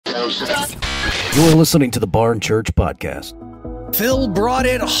You're listening to the Barn Church Podcast. Phil brought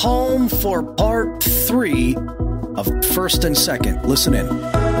it home for part 3 of First and Second. Listen in.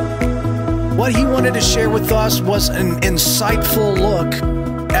 What he wanted to share with us was an insightful look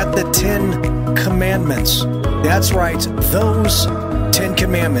at the 10 Commandments. That's right, those 10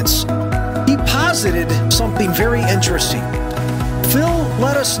 Commandments. He posited something very interesting. Phil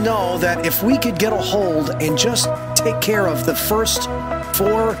let us know that if we could get a hold and just take care of the first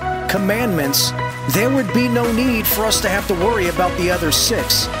 4 commandments, there would be no need for us to have to worry about the other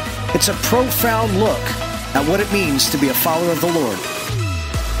 6. It's a profound look at what it means to be a follower of the Lord.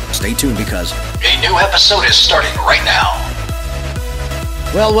 Stay tuned because a new episode is starting right now.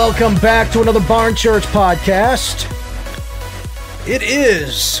 Well, welcome back to another Barn Church podcast. It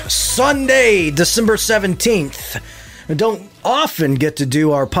is Sunday, December 17th. I don't often get to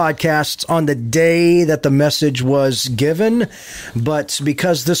do our podcasts on the day that the message was given, but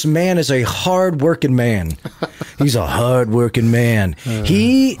because this man is a hard-working man, he's a hard-working man.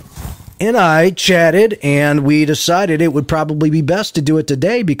 He and I chatted, and we decided it would probably be best to do it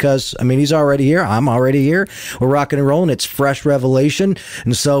today because, I mean, he's already here. I'm already here. We're rocking and rolling. It's fresh revelation,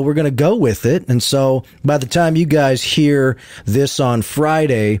 and so we're going to go with it. And so by the time you guys hear this on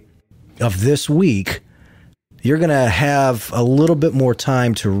Friday of this week, you're going to have a little bit more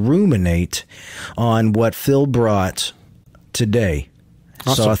time to ruminate on what Phil brought today.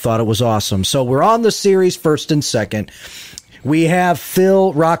 Awesome. So I thought it was awesome. So we're on the series First and Second. We have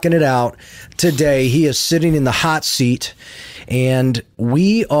Phil rocking it out today. He is sitting in the hot seat, and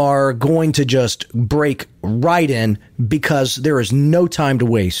we are going to just break right in because there is no time to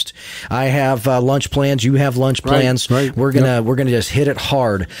waste. I have lunch plans. You have lunch plans. Right. We're gonna just hit it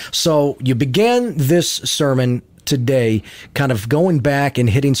hard. So you began this sermon today kind of going back and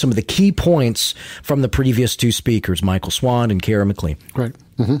hitting some of the key points from the previous 2 speakers, Michael Swan and Kara McLean. Right.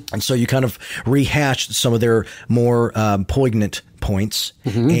 Mm-hmm. And so you kind of rehashed some of their more poignant points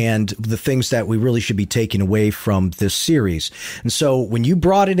and the things that we really should be taking away from this series. And so when you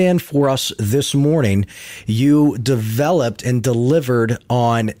brought it in for us this morning, you developed and delivered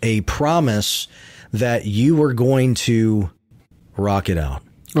on a promise that you were going to rock it out.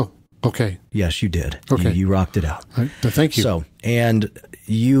 Okay. Yes, you did. Okay. You rocked it out. Thank you. So, and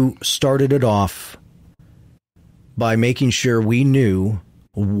you started it off by making sure we knew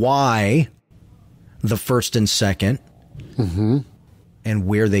why the first and second and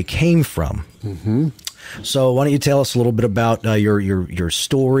where they came from. So why don't you tell us a little bit about your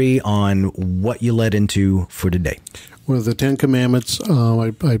story on what you led into for today? Well, the 10 Commandments,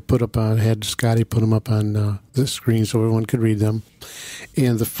 I put up on, had Scotty put them up on the screen so everyone could read them.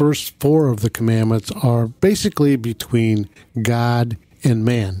 And the first 4 of the commandments are basically between God and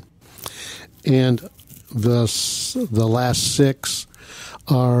man. And the last 6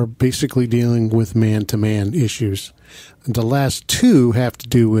 are basically dealing with man-to-man issues. And the last 2 have to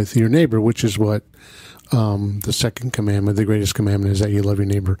do with your neighbor, which is what the second commandment, the greatest commandment, is that you love your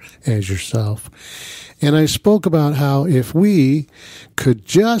neighbor as yourself. And I spoke about how if we could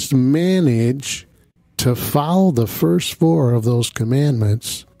just manage to follow the first 4 of those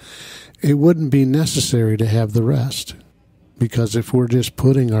commandments, it wouldn't be necessary to have the rest. Because if we're just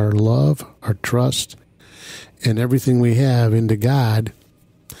putting our love, our trust, and everything we have into God,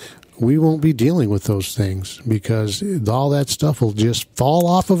 we won't be dealing with those things because all that stuff will just fall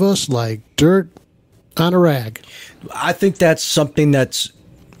off of us like dirt on a rag. I think that's something that's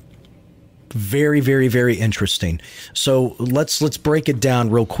very, very, very interesting. So let's break it down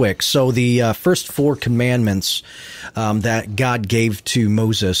real quick. So the first 4 commandments that God gave to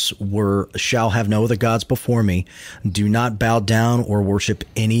Moses were, shall have no other gods before me, do not bow down or worship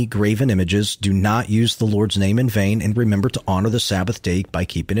any graven images, do not use the Lord's name in vain, and remember to honor the Sabbath day by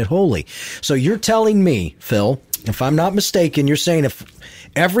keeping it holy. So you're telling me, Phil, if I'm not mistaken, you're saying if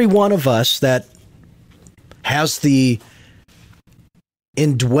every one of us that has the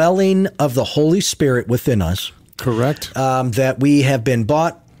indwelling of the Holy Spirit within us. Correct. That we have been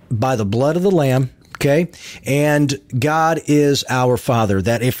bought by the blood of the Lamb, okay? And God is our Father.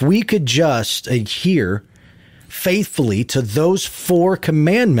 That if we could just adhere faithfully to those 4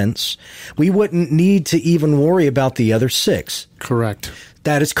 commandments, we wouldn't need to even worry about the other 6. Correct.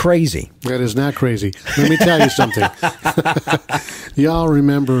 That is crazy. That is not crazy. Let me tell you something. Y'all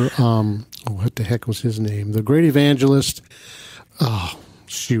remember, what the heck was his name? The great evangelist. Oh,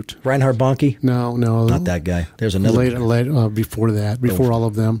 shoot. Reinhard Bonnke? No. Not that guy. There's another. Later, before that, before all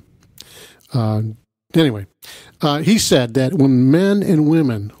of them. Anyway, he said that when men and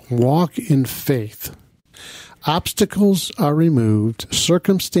women walk in faith, obstacles are removed,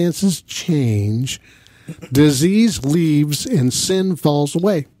 circumstances change, disease leaves, and sin falls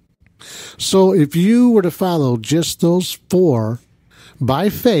away. So if you were to follow just those 4 by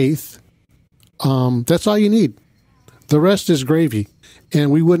faith, that's all you need. The rest is gravy. And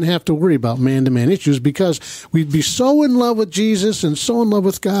we wouldn't have to worry about man-to-man issues because we'd be so in love with Jesus and so in love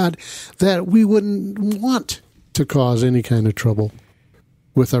with God that we wouldn't want to cause any kind of trouble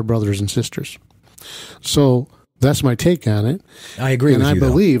with our brothers and sisters. So that's my take on it. I agree with you, and I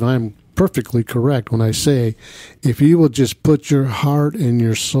believe I'm perfectly correct when I say if you will just put your heart and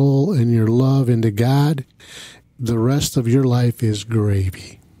your soul and your love into God, the rest of your life is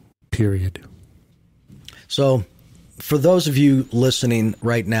gravy, period. So for those of you listening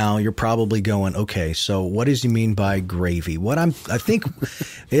right now, you're probably going, okay, so what does he mean by gravy? I think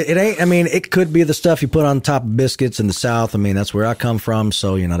it ain't, I mean, it could be the stuff you put on top of biscuits in the South. I mean, that's where I come from.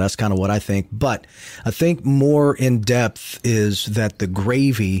 So, that's kind of what I think. But I think more in depth is that the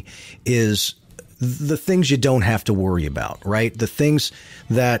gravy is the things you don't have to worry about, right? The things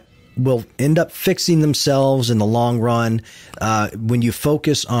that will end up fixing themselves in the long run. When you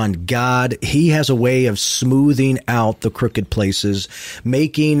focus on God, he has a way of smoothing out the crooked places,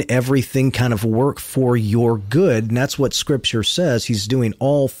 making everything kind of work for your good. And that's what Scripture says. He's doing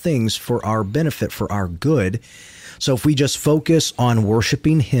all things for our benefit, for our good. So if we just focus on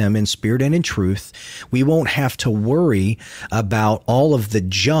worshiping him in spirit and in truth, we won't have to worry about all of the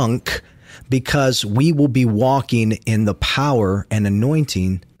junk because we will be walking in the power and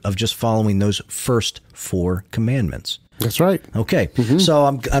anointing of just following those first 4 commandments. That's right. Okay,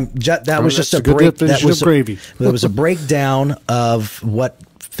 so that was just a break. That was gravy. It was a breakdown of what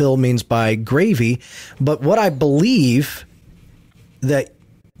Phil means by gravy. But what I believe that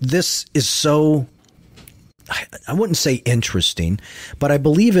this is so, I wouldn't say interesting, but I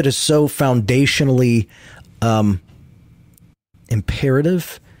believe it is so foundationally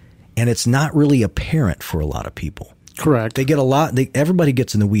imperative, and it's not really apparent for a lot of people. Correct. They get everybody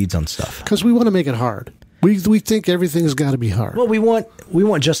gets in the weeds on stuff. Because we want to make it hard. We think everything's got to be hard. Well, we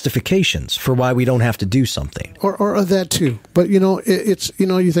want justifications for why we don't have to do something. Or that too. But, it's,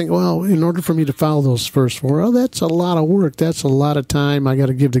 you think, well, in order for me to follow those first 4, that's a lot of work. That's a lot of time I got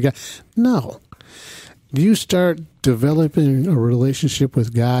to give to God. No. You start developing a relationship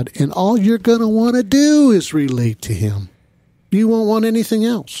with God, and all you're going to want to do is relate to him. You won't want anything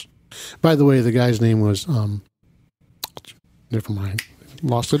else. By the way, the guy's name was... Never mind.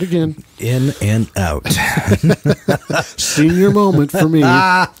 Lost it again. In and out. Senior moment for me.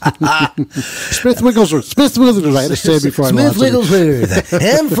 Smith Wigglesworth. I had to say it before I lost it. Smith Wigglesworth.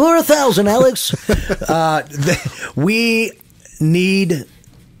 And for 1,000, Alex. We need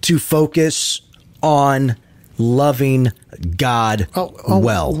to focus on loving God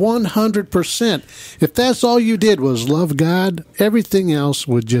well. 100%. If that's all you did was love God, everything else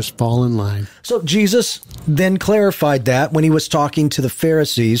would just fall in line. So Jesus then clarified that when he was talking to the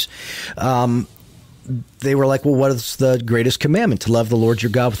Pharisees. They were like, well, what is the greatest commandment? To love the Lord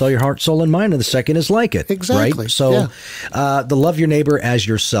your God with all your heart, soul, and mind, and the second is like it. Exactly. Right? So the love your neighbor as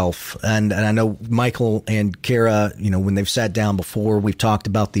yourself. And I know Michael and Kara, when they've sat down before, we've talked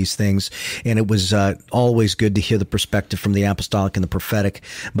about these things, and it was always good to hear the perspective from the apostolic and the prophetic.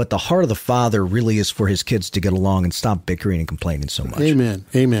 But the heart of the Father really is for his kids to get along and stop bickering and complaining so much. Amen.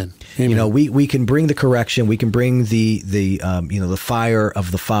 We can bring the correction, we can bring the fire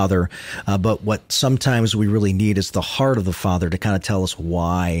of the Father, but what sometimes we really need is the heart of the Father to kind of tell us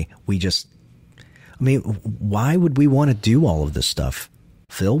why why would we want to do all of this stuff?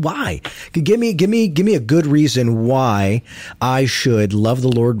 Phil, why? Give me a good reason why I should love the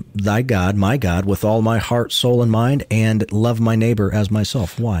Lord thy God, my God, with all my heart, soul, and mind, and love my neighbor as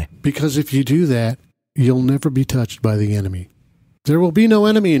myself. Why? Because if you do that, you'll never be touched by the enemy. There will be no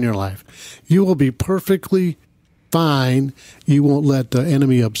enemy in your life. You will be perfectly fine. You won't let the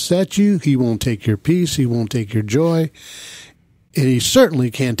enemy upset you. He won't take your peace. He won't take your joy. And he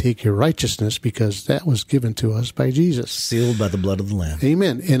certainly can't take your righteousness because that was given to us by Jesus. Sealed by the blood of the Lamb.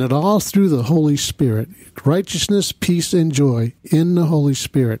 Amen. And it all through the Holy Spirit. Righteousness, peace, and joy in the Holy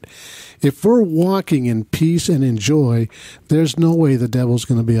Spirit. If we're walking in peace and in joy, there's no way the devil's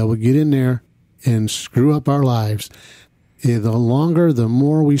going to be able to get in there and screw up our lives. The longer, the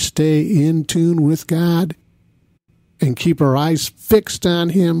more we stay in tune with God and keep our eyes fixed on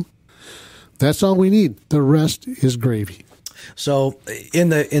him, that's all we need. The rest is gravy. So in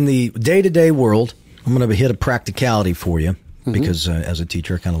the day-to-day world, I'm going to hit a practicality for you because as a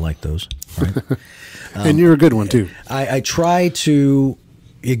teacher, I kind of like those. Right? And you're a good one, too. I try to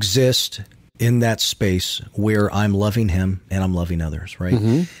exist in that space where I'm loving him and I'm loving others, right?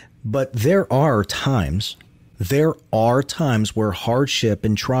 Mm-hmm. But there are times where hardship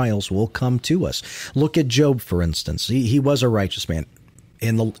and trials will come to us. Look at Job, for instance. He was a righteous man.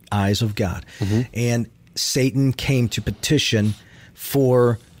 in the eyes of God. And Satan came to petition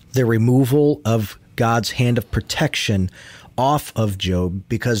for the removal of God's hand of protection off of Job,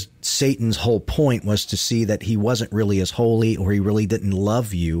 because Satan's whole point was to see that he wasn't really as holy, or he really didn't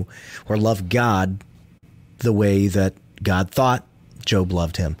love you or love God the way that God thought Job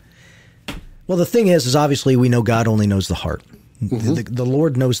loved him. Well, the thing is obviously we know God only knows the heart. The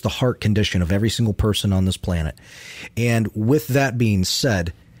Lord knows the heart condition of every single person on this planet. And with that being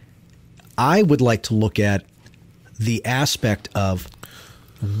said, I would like to look at the aspect of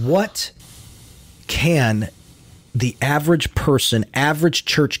what can the average person, average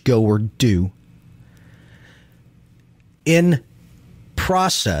churchgoer do in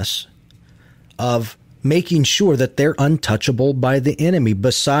process of making sure that they're untouchable by the enemy.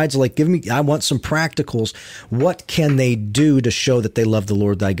 Besides, like, I want some practicals. What can they do to show that they love the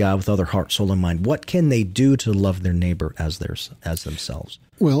Lord thy God with all their heart, soul, and mind? What can they do to love their neighbor as themselves?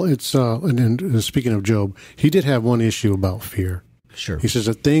 Well, it's and then speaking of Job, he did have one issue about fear. Sure. He says,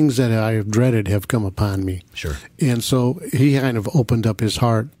 the things that I have dreaded have come upon me. Sure. And so he kind of opened up his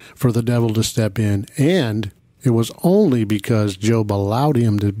heart for the devil to step in. And it was only because Job allowed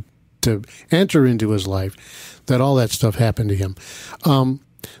him to enter into his life that all that stuff happened to him.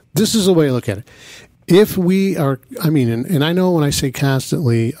 This is the way I look at it. If we are, and I know when I say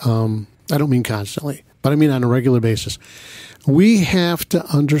constantly, I don't mean constantly, but I mean on a regular basis. We have to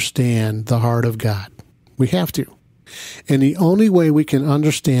understand the heart of God. We have to. And the only way we can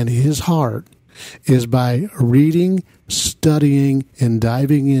understand his heart is by reading, studying, and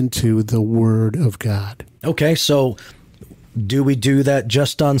diving into the Word of God. Okay, so do we do that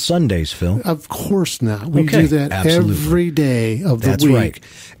just on Sundays, Phil? Of course not. We do that every day of the week. Right.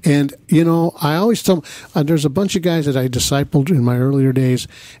 And, I always tell them, there's a bunch of guys that I discipled in my earlier days,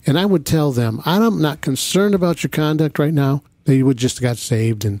 and I would tell them, I'm not concerned about your conduct right now. They would just got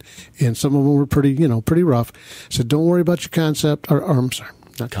saved, and some of them were pretty rough. So don't worry about your conduct.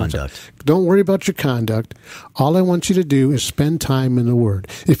 Don't worry about your conduct. All I want you to do is spend time in the Word.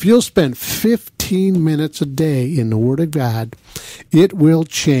 If you'll spend 15 minutes a day in the Word of God, it will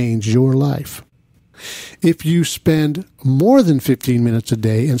change your life. If you spend more than 15 minutes a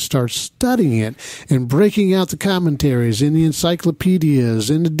day and start studying it and breaking out the commentaries in the encyclopedias,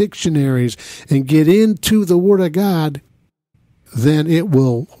 in the dictionaries, and get into the Word of God, then it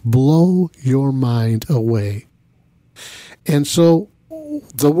will blow your mind away. And so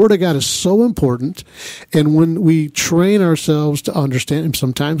the Word of God is so important, and when we train ourselves to understand, and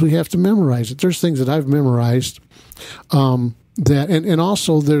sometimes we have to memorize it. There's things that I've memorized and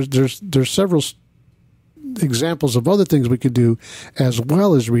also there's several examples of other things we could do as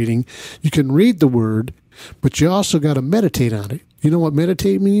well as reading. You can read the Word, but you also got to meditate on it. You know what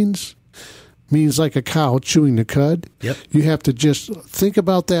meditate means? Means like a cow chewing the cud. Yep. You have to just think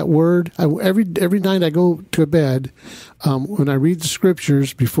about that word. Every night I go to bed, when I read the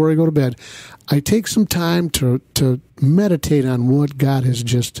scriptures before I go to bed, I take some time to meditate on what God has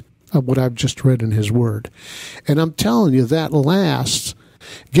what I've just read in His Word, and I'm telling you that lasts.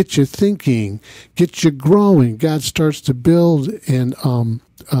 Get you thinking, get you growing. God starts to build and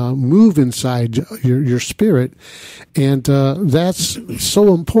move inside your spirit. And that's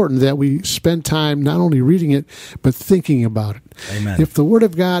so important that we spend time not only reading it, but thinking about it. Amen. If the Word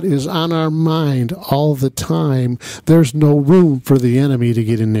of God is on our mind all the time, there's no room for the enemy to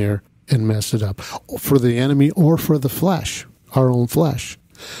get in there and mess it up. For the enemy or for the flesh, our own flesh.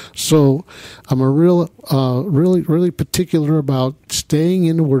 So I'm really particular about staying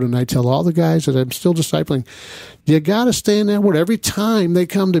in the Word, and I tell all the guys that I'm still discipling, you got to stay in that Word. Every time they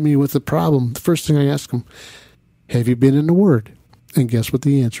come to me with a problem, the first thing I ask them, have you been in the Word? And guess what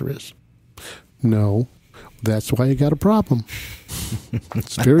the answer is? No. That's why you got a problem.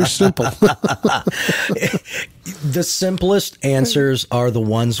 It's very simple. The simplest answers are the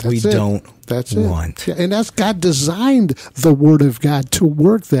ones we don't want. Yeah, and that's God designed the Word of God to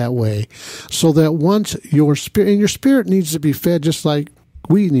work that way, so that once your spirit needs to be fed just like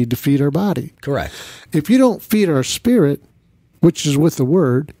we need to feed our body. Correct. If you don't feed our spirit, which is with the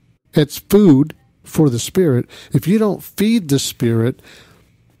Word, it's food for the spirit. If you don't feed the spirit,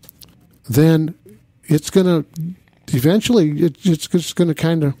 then it's going to eventually, it's just going to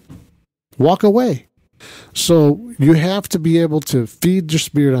kind of walk away. So you have to be able to feed your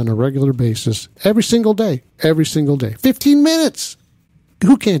spirit on a regular basis every single day. 15 minutes.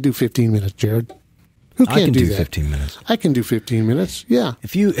 Who can't do 15 minutes, Jared? Who can't I can do that? 15 minutes. I can do 15 minutes. Yeah.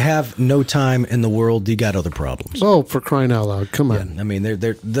 If you have no time in the world, you got other problems. Oh, for crying out loud. Come on. I mean,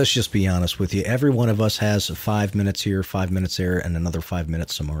 let's just be honest with you. Every one of us has 5 minutes here, 5 minutes there, and another 5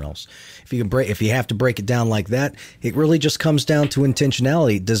 minutes somewhere else. If you have to break it down like that, it really just comes down to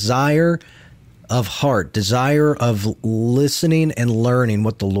intentionality, desire of heart, desire of listening and learning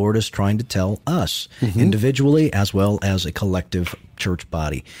what the Lord is trying to tell us individually as well as a collective church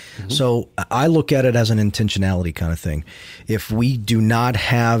body. So I look at it as an intentionality kind of thing. If we do not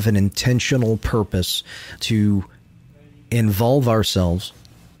have an intentional purpose to involve ourselves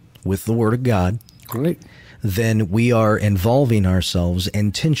with the Word of God, Right. then we are involving ourselves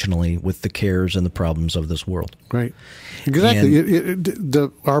intentionally with the cares and the problems of this world. Right. Exactly.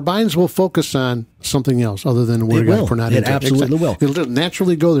 Our minds will focus on something else other than the Word of God. If we're not It into absolutely will. It'll just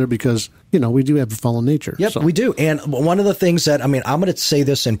naturally go there because, we do have a fallen nature. Yep, we do. And one of the things that, I'm going to say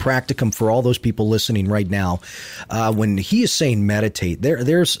this in practicum for all those people listening right now. When he is saying meditate,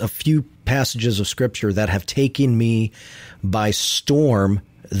 there's a few passages of Scripture that have taken me by storm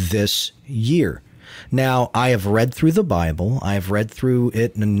this year. Now, I have read through the Bible. I have read through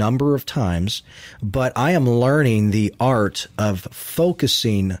it a number of times, but I am learning the art of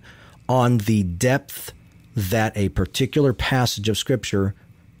focusing on the depth that a particular passage of Scripture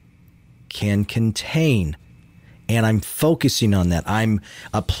can contain. And I'm focusing on that. I'm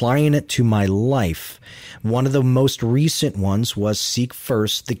applying it to my life. One of the most recent ones was seek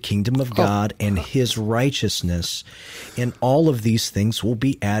first the kingdom of God and his righteousness, and all of these things will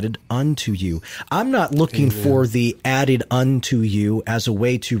be added unto you. I'm not looking for the added unto you as a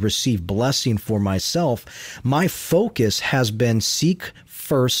way to receive blessing for myself. My focus has been seek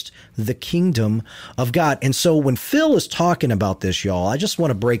first the kingdom of God. And so when Phil is talking about this, y'all, I just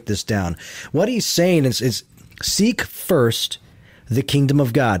want to break this down. What he's saying is seek first the kingdom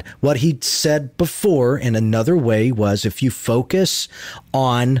of God. What he said before in another way was if you focus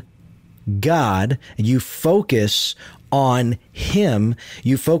on God, you focus on him,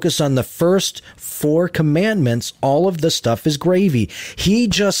 you focus on the first 4 commandments, all of the stuff is gravy. He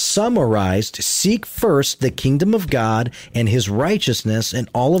just summarized, seek first the kingdom of God and his righteousness, and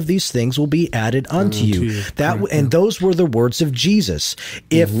all of these things will be added unto you. And those were the words of Jesus.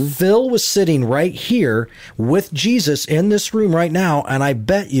 If Phil was sitting right here with Jesus in this room right now, and I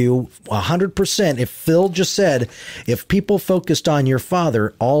bet you 100%, if Phil just said, if people focused on your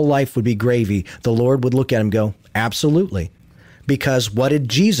Father, all life would be gravy, the Lord would look at him and go, absolutely. Because what did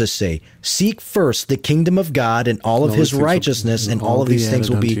Jesus say? Seek first the kingdom of God and all of his righteousness, and all of these things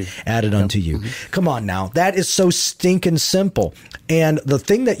will be added unto you. Come on now. That is so stinking simple. And the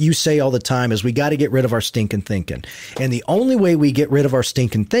thing that you say all the time is we got to get rid of our stinking thinking. And the only way we get rid of our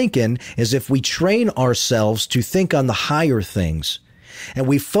stinking thinking is if we train ourselves to think on the higher things. And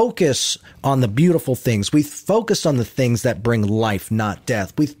we focus on the beautiful things. We focus on the things that bring life, not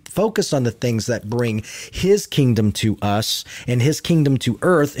death. We focus on the things that bring his kingdom to us and his kingdom to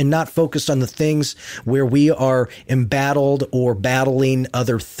earth, and not focus on the things where we are embattled or battling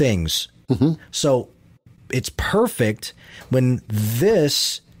other things. So it's perfect when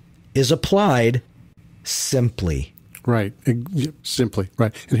this is applied simply. Right. Simply.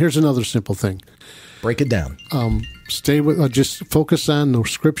 Right. And here's another simple thing. Break it down. Stay with, just focus on the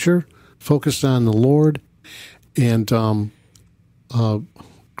Scripture, focus on the Lord, and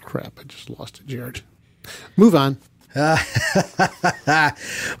crap, I just lost it, Jared. Move on.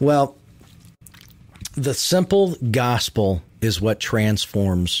 Well, the simple gospel is what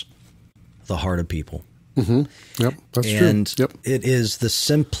transforms the heart of people. Yep, that's and true. Yep. It is the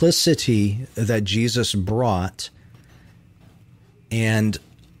simplicity that Jesus brought and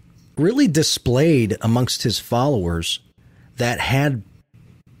really displayed amongst his followers that had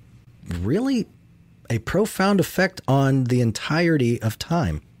really a profound effect on the entirety of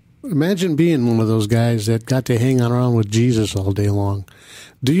time. Imagine being one of those guys that got to hang around with Jesus all day long.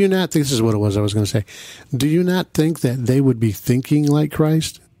 Do you not think, this is what it was I was going to say, do you not think that they would be thinking like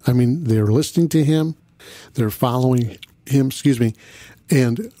Christ? I mean, they're listening to him, they're following him,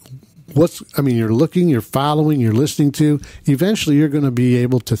 and you're looking, you're following, you're listening to, eventually you're going to be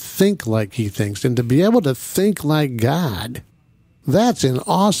able to think like he thinks. And to be able to think like God, that's an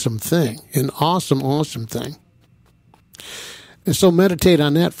awesome thing, an awesome, awesome thing. And so meditate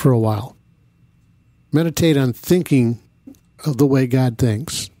on that for a while. Meditate on thinking of the way God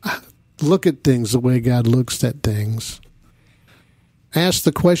thinks. Look at things the way God looks at things. Ask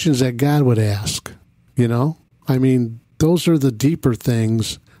the questions that God would ask, those are the deeper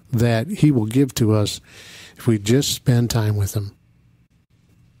things that he will give to us if we just spend time with him.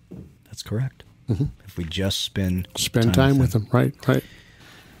 That's correct. If we just spend time with him. Right.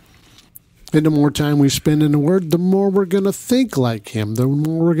 And the more time we spend in the Word, the more we're going to think like Him, the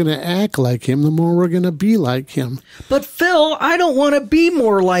more we're going to act like Him, the more we're going to be like Him. But Phil, I don't want to be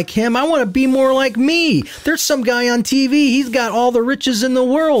more like him. I want to be more like me. There's some guy on TV. He's got all the riches in the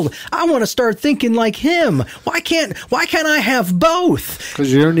world. I want to start thinking like him. Why can't I have both?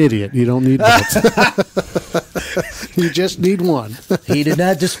 Because you're an idiot. You don't need both. You just need one. He did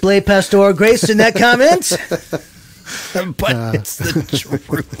not display pastoral grace in that comment. But it's the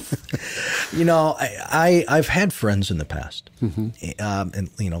truth. I've had friends in the past, and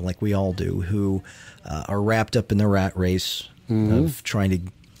like we all do, who are wrapped up in the rat race of trying to,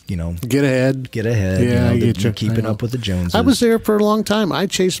 get ahead. Yeah, keeping up with the Joneses. I was there for a long time. I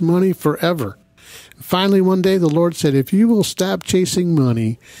chased money forever. Finally, one day, the Lord said, "If you will stop chasing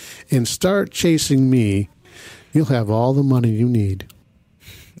money and start chasing me, you'll have all the money you need."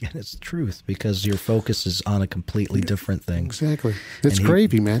 And it's the truth, because your focus is on a completely different thing. Exactly. It's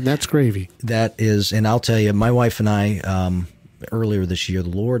gravy, man. That's gravy. That is, and I'll tell you, my wife and I, earlier this year, the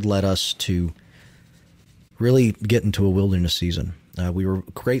Lord led us to really get into a wilderness season. We were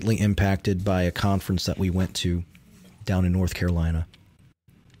greatly impacted by a conference that we went to down in North Carolina.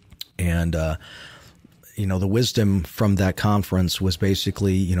 And, the wisdom from that conference was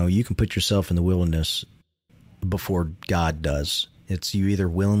basically, you can put yourself in the wilderness before God does. It's you either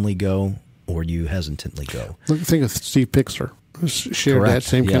willingly go or you hesitantly go. Think of Steve Pixler. Shared that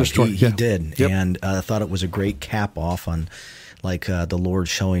same kind of story. He did. Yep. And I thought it was a great cap off on the Lord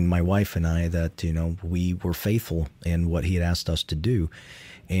showing my wife and I that, we were faithful in what He had asked us to do.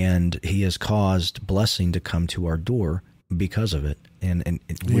 And He has caused blessing to come to our door because of it. And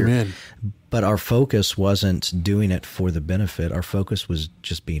Amen. But our focus wasn't doing it for the benefit. Our focus was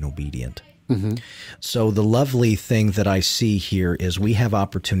just being obedient. Mm-hmm. So the lovely thing that I see here is we have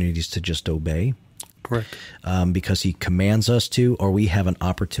opportunities to just obey. Correct. Because He commands us to, or we have an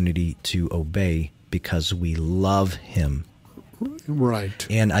opportunity to obey because we love Him. Right.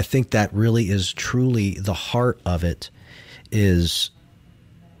 And I think that really is truly the heart of it is,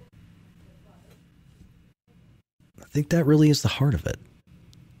 that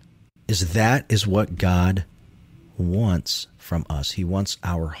is what God wants from us. He wants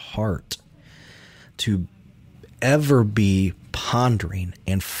our heart to ever be pondering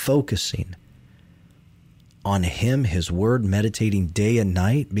and focusing on Him, His Word, meditating day and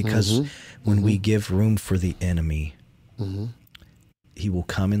night, because when we give room for the enemy, he will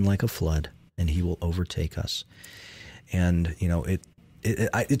come in like a flood and he will overtake us. And,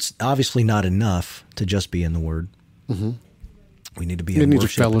 it's obviously not enough to just be in the Word. We need to be in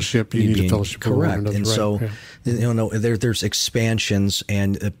worship. You need to fellowship. Correct. And so, there's expansions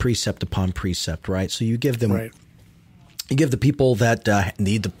and precept upon precept, right? So you give them, you give the people that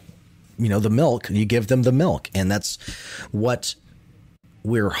need the milk, you give them the milk. And that's what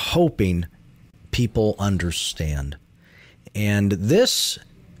we're hoping people understand. And this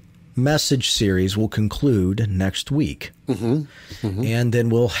message series will conclude next week. And then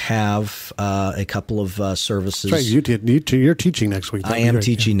we'll have a couple of services. That's right. You're teaching next week. I am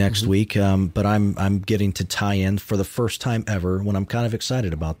teaching next week, but I'm getting to tie in for the first time ever, when I'm kind of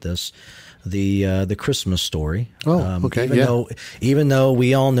excited about this, the Christmas story. Oh, okay. Even though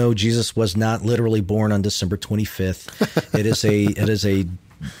we all know Jesus was not literally born on December 25th, it is a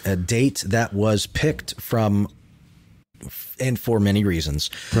date that was picked from, and for many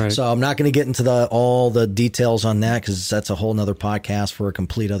reasons. Right. So I'm not going to get into all the details on that, because that's a whole nother podcast for a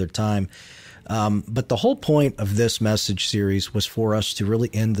complete other time. But the whole point of this message series was for us to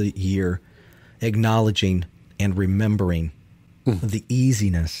really end the year acknowledging and remembering the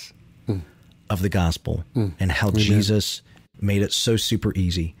easiness of the gospel and how Jesus made it so super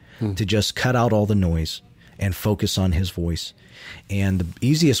easy to just cut out all the noise and focus on His voice. And the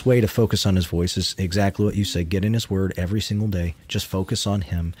easiest way to focus on His voice is exactly what you said. Get in His Word every single day. Just focus on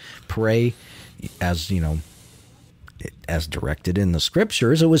Him. Pray as directed in the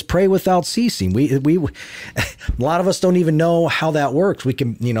Scriptures. It was pray without ceasing. We a lot of us don't even know how that works. We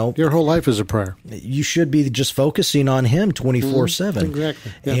can, your whole life is a prayer. You should be just focusing on Him 24/7.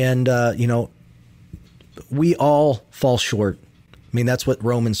 Exactly. Yeah. And we all fall short. I mean, that's what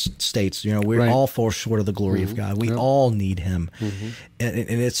Romans states. We all fall short of the glory of God. We all need Him. And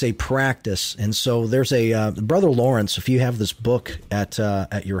it's a practice. And so there's a Brother Lawrence, if you have this book at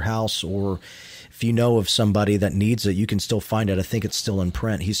your house, or if you know of somebody that needs it, you can still find it. I think it's still in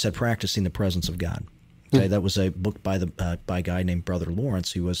print. He said, practicing the presence of God. Okay, that was a book by a guy named Brother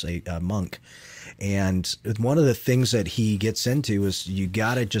Lawrence, who was a monk. And one of the things that he gets into is you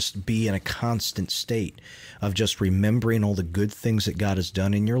got to just be in a constant state of just remembering all the good things that God has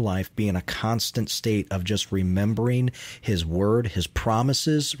done in your life, be in a constant state of just remembering his word, his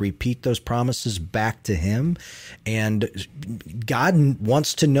promises, repeat those promises back to him. And God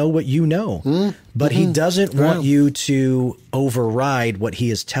wants to know what you know, but he doesn't want you to override what he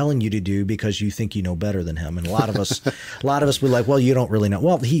is telling you to do because you think you know better than him. And a lot of us we're like, well, you don't really know.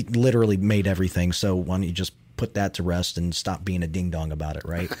 Well, he literally made everything. So why don't you just put that to rest and stop being a ding dong about it,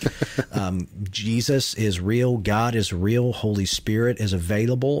 right? Jesus is real. God is real. Holy Spirit is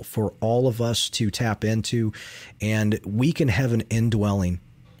available for all of us to tap into, and we can have an indwelling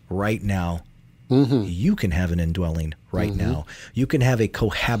right now. You can have an indwelling right now. You can have a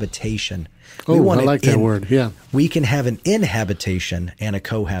cohabitation. I like that word. Yeah. We can have an inhabitation and a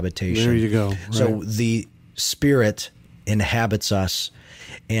cohabitation. There you go. Right. So the Spirit inhabits us,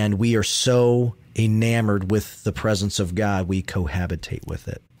 and we are so enamored with the presence of God, we cohabitate with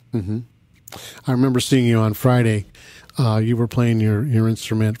it. I remember seeing you on Friday. You were playing your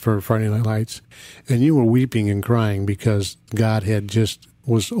instrument for Friday Night Lights, and you were weeping and crying because God had just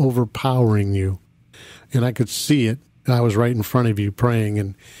was overpowering you. And I could see it. I was right in front of you praying,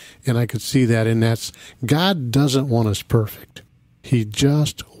 and I could see that. And that's, God doesn't want us perfect. He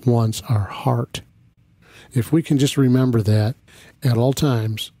just wants our heart. If we can just remember that at all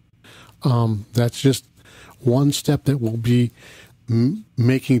times, that's just one step that we'll be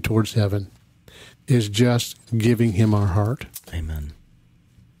making towards heaven, is just giving him our heart. Amen.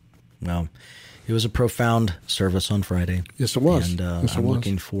 Well, it was a profound service on Friday. Yes, it was. And yes, I'm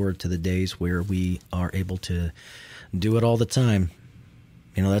looking forward to the days where we are able to do it all the time.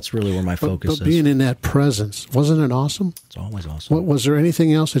 You know, that's really where my focus is. But being in that presence, wasn't it awesome? It's always awesome. Was there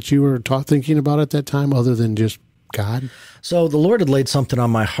anything else that you were thinking about at that time other than just God? So the Lord had laid something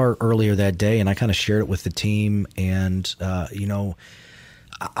on my heart earlier that day, and I kind of shared it with the team. And, you know,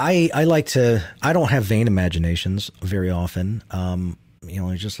 I don't have vain imaginations very often. You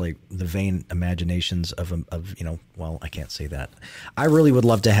know, it's just like the vain imaginations of, you know, well, I can't say that. I really would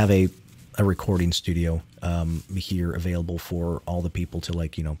love to have a recording studio here available for all the people to,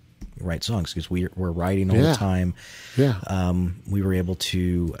 like, you know, write songs, because we're writing all the time. Yeah. We were able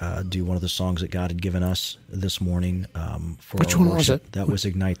to do one of the songs that God had given us this morning for Which our one worship. was it? That was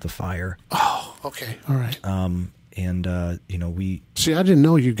Ignite the Fire. Oh, okay. All right. And you know, we see. I didn't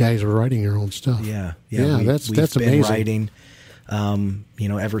know you guys were writing your own stuff. Yeah. That's been amazing. Writing, you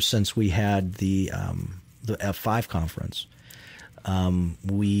know, ever since we had the F5 conference.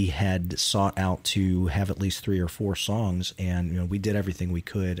 We had sought out to have at least 3 or 4 songs, and, you know, we did everything we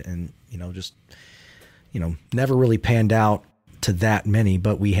could, and, you know, just, you know, never really panned out to that many,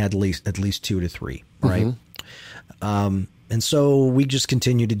 but we had at least 2 to 3, right? And so we just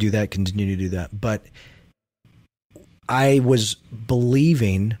continue to do that. But I was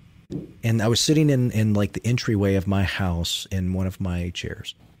believing, and I was sitting in like the entryway of my house in one of my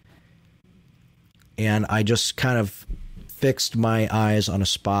chairs, and I just kind of fixed my eyes on a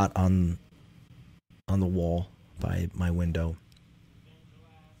spot on the wall by my window.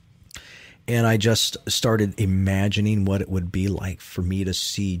 And I just started imagining what it would be like for me to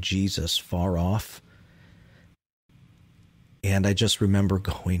see Jesus far off. And I just remember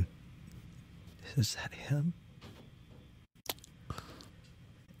going, is that him?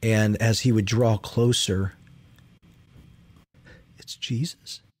 And as he would draw closer, it's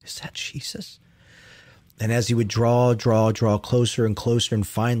Jesus? Is that Jesus? And as he would draw closer and closer, and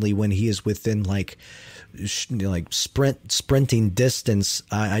finally, when he is within like sprinting distance,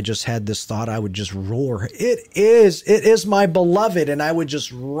 I just had this thought. I would just roar, it is my beloved. And I would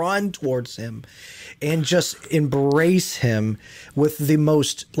just run towards him and just embrace him with the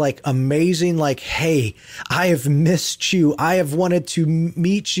most like amazing, like, hey, I have missed you. I have wanted to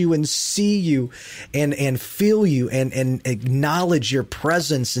meet you and see you and feel you and acknowledge your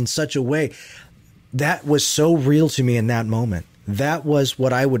presence in such a way. That was so real to me in that moment. That was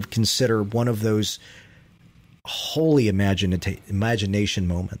what I would consider one of those holy imagination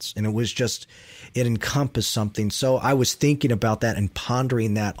moments. And it was just, it encompassed something. So I was thinking about that and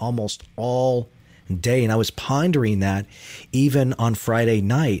pondering that almost all day. And I was pondering that even on Friday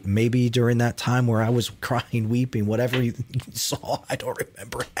night, maybe during that time where I was crying, weeping, whatever you saw. I don't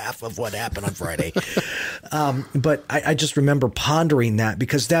remember half of what happened on Friday. But I just remember pondering that,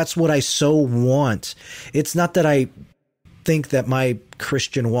 because that's what I so want. It's not that I think that my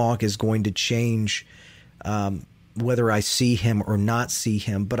Christian walk is going to change whether I see him or not see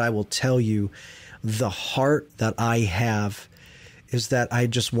him, but I will tell you, the heart that I have is that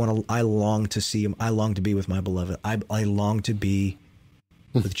I long to see him. I long to be with my beloved. I long to be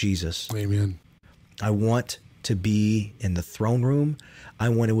with Jesus. Amen. I want to be in the throne room. I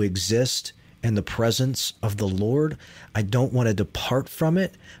want to exist in the presence of the Lord. I don't want to depart from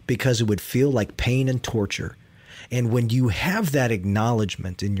it because it would feel like pain and torture. And when you have that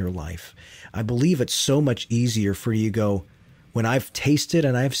acknowledgement in your life, I believe it's so much easier for you to go, when I've tasted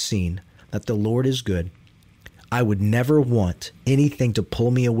and I've seen that the Lord is good, I would never want anything to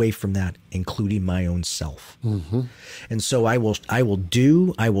pull me away from that, including my own self. Mm-hmm. And so I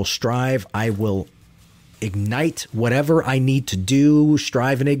will strive, I will ignite whatever I need to do,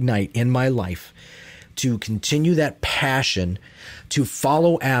 strive and ignite in my life to continue that passion to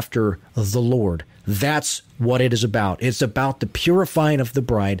follow after the Lord. That's what it is about. It's about the purifying of the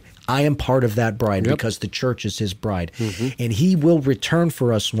bride. I am part of that bride because the church is his bride. Mm-hmm. And he will return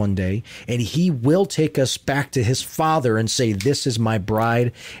for us one day, and he will take us back to his Father and say, this is my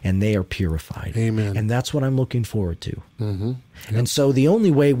bride, and they are purified. Amen. And that's what I'm looking forward to. Mm-hmm. Yep. And so the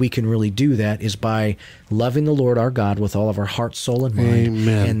only way we can really do that is by loving the Lord our God with all of our heart, soul, and mind.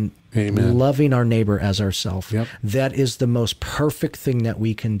 Amen. And loving our neighbor as ourselves. Yep. That is the most perfect thing that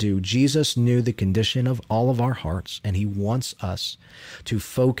we can do. Jesus knew the condition of all of our hearts, and he wants us to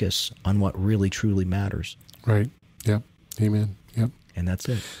focus on what really, truly matters. Right. Yep. Amen. Yep. And that's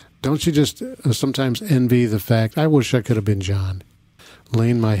it. Don't you just sometimes envy the fact, I wish I could have been John,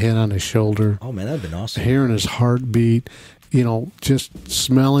 laying my head on his shoulder. Oh, man, that'd been awesome. Hearing his heartbeat, just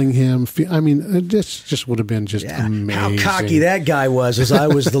smelling him. This just would have been just amazing. How cocky that guy was! As I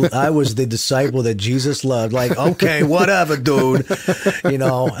was the disciple that Jesus loved. Like, okay, whatever, dude.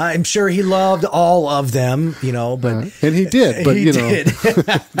 I'm sure he loved all of them. But and he did. But he did.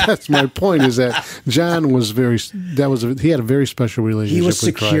 That's my point. Is that John was he had a very special relationship. He was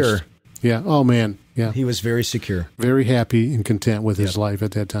with secure. Christ. Yeah. Oh man. Yeah. He was very secure. Very happy and content with his life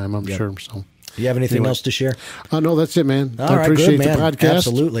at that time. I'm sure. So. Do you have anything else to share? No, that's it, man. All I right, appreciate good, the man. podcast.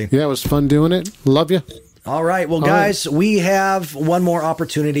 Absolutely. Yeah, it was fun doing it. Love you. All right. Well, guys, we have one more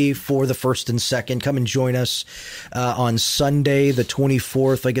opportunity for the first and second. Come and join us on Sunday, the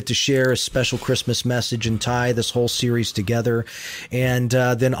 24th. I get to share a special Christmas message and tie this whole series together. And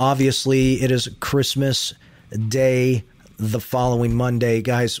then obviously it is Christmas Day the following Monday.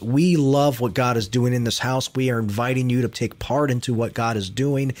 Guys, we love what God is doing in this house. We are inviting you to take part into what God is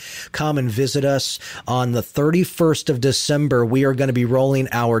doing. Come and visit us on the 31st of December. We are going to be rolling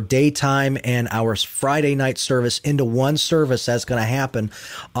our daytime and our Friday night service into one service. That's going to happen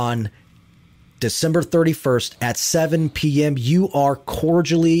on December 31st at 7 p.m. You are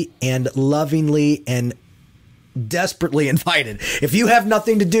cordially and lovingly and desperately invited. If you have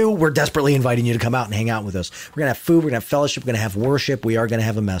nothing to do, we're desperately inviting you to come out and hang out with us. We're going to have food, we're going to have fellowship, we're going to have worship, we are going to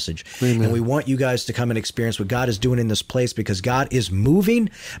have a message. Amen. And we want you guys to come and experience what God is doing in this place, because God is moving.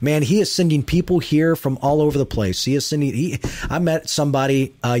 Man, he is sending people here from all over the place. I met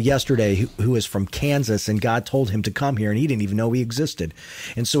somebody yesterday who is from Kansas, and God told him to come here, and he didn't even know we existed.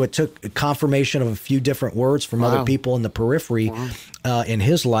 And so it took a confirmation of a few different words from other people in the periphery in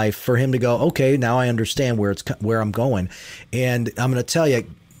his life for him to go, okay, now I understand where I'm going. And I'm going to tell you,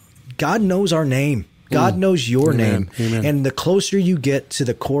 God knows our name. God knows your name. Amen. And the closer you get to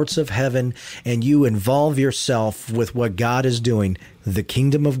the courts of heaven and you involve yourself with what God is doing, the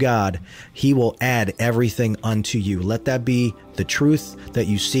kingdom of God, he will add everything unto you. Let that be the truth that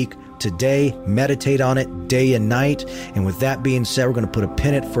you seek today. Meditate on it day and night. And with that being said, we're going to put a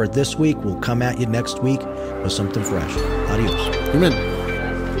pin in it for this week. We'll come at you next week with something fresh. Adios. Amen.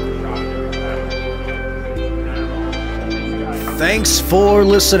 Thanks for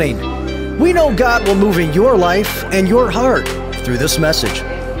listening. We know God will move in your life and your heart through this message.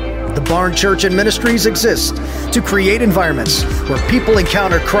 The Barn Church and Ministries exist to create environments where people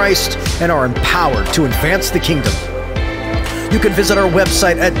encounter Christ and are empowered to advance the kingdom. You can visit our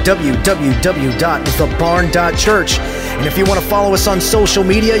website at www.thebarn.church. And if you want to follow us on social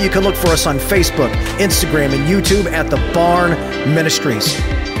media, you can look for us on Facebook, Instagram, and YouTube at The Barn Ministries.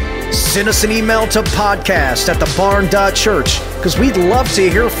 Send us an email to podcast@thebarn.church, because we'd love to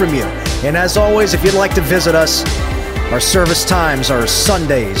hear from you. And as always, if you'd like to visit us, our service times are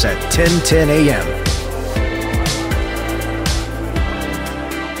Sundays at 10:10 a.m.